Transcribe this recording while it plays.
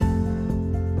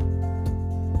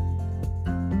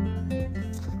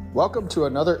Welcome to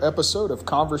another episode of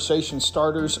Conversation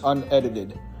Starters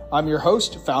Unedited. I'm your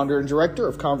host, founder and director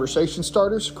of Conversation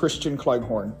Starters, Christian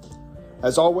Cleghorn.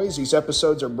 As always, these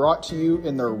episodes are brought to you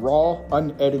in their raw,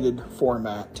 unedited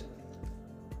format.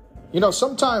 You know,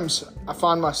 sometimes I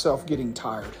find myself getting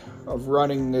tired of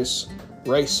running this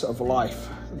race of life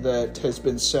that has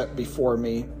been set before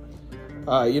me.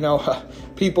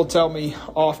 People tell me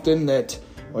often that,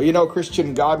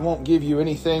 Christian, God won't give you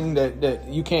anything that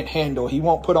you can't handle. He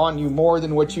won't put on you more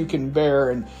than what you can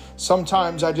bear. And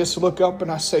sometimes I just look up and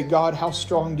I say, God, how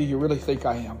strong do you really think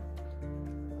I am?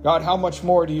 God, how much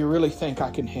more do you really think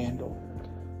I can handle?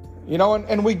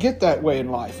 And we get that way in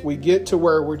life. We get to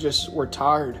where we're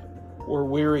tired, we're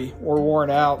weary, we're worn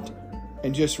out,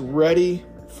 and just ready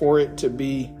for it to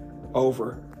be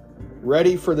over.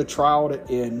 Ready for the trial to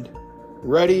end.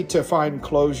 Ready to find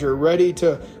closure, ready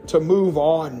to move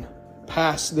on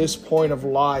past this point of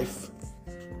life.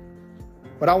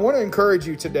 But I want to encourage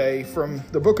you today from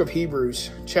the book of Hebrews,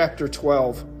 chapter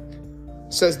 12.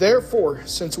 It says, therefore,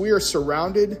 since we are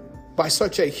surrounded by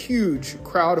such a huge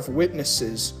crowd of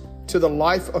witnesses to the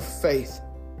life of faith,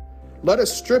 let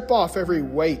us strip off every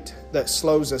weight that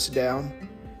slows us down,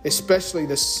 especially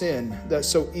the sin that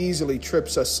so easily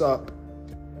trips us up.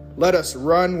 Let us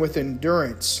run with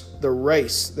endurance the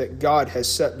race that God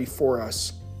has set before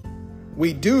us.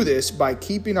 We do this by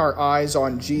keeping our eyes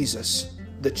on Jesus,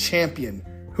 the champion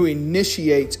who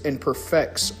initiates and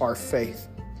perfects our faith.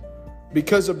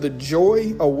 Because of the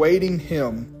joy awaiting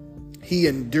him, he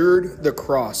endured the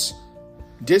cross,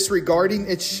 disregarding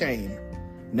its shame.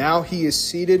 Now he is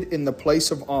seated in the place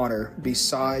of honor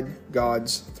beside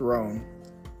God's throne.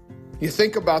 You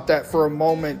think about that for a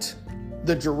moment.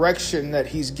 The direction that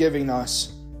he's giving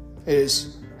us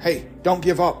is, hey, don't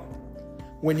give up.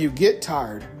 When you get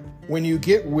tired, when you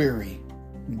get weary,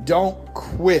 don't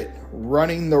quit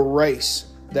running the race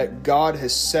that God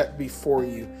has set before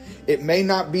you. It may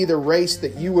not be the race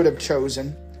that you would have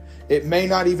chosen. It may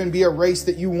not even be a race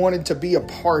that you wanted to be a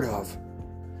part of.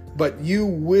 But you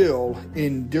will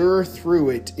endure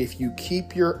through it if you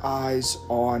keep your eyes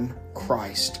on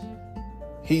Christ.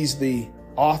 He's the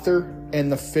author and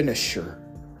the finisher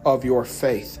of your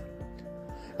faith.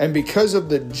 And because of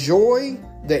the joy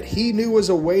that he knew was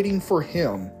awaiting for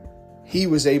him, he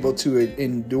was able to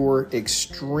endure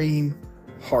extreme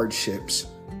hardships.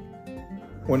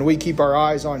 When we keep our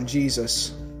eyes on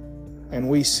Jesus and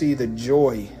we see the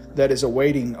joy that is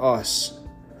awaiting us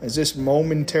as this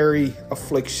momentary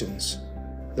afflictions,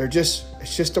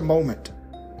 it's just a moment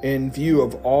in view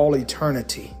of all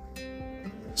eternity.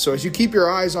 So as you keep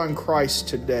your eyes on Christ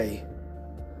today,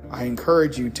 I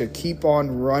encourage you to keep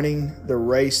on running the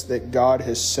race that God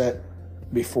has set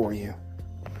before you.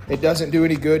 It doesn't do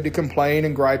any good to complain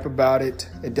and gripe about it.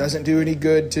 It doesn't do any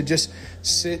good to just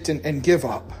sit and give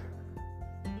up.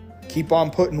 Keep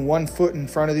on putting one foot in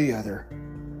front of the other.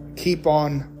 Keep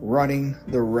on running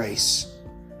the race.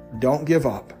 Don't give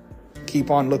up. Keep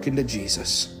on looking to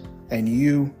Jesus, and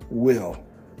you will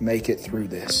make it through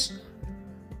this.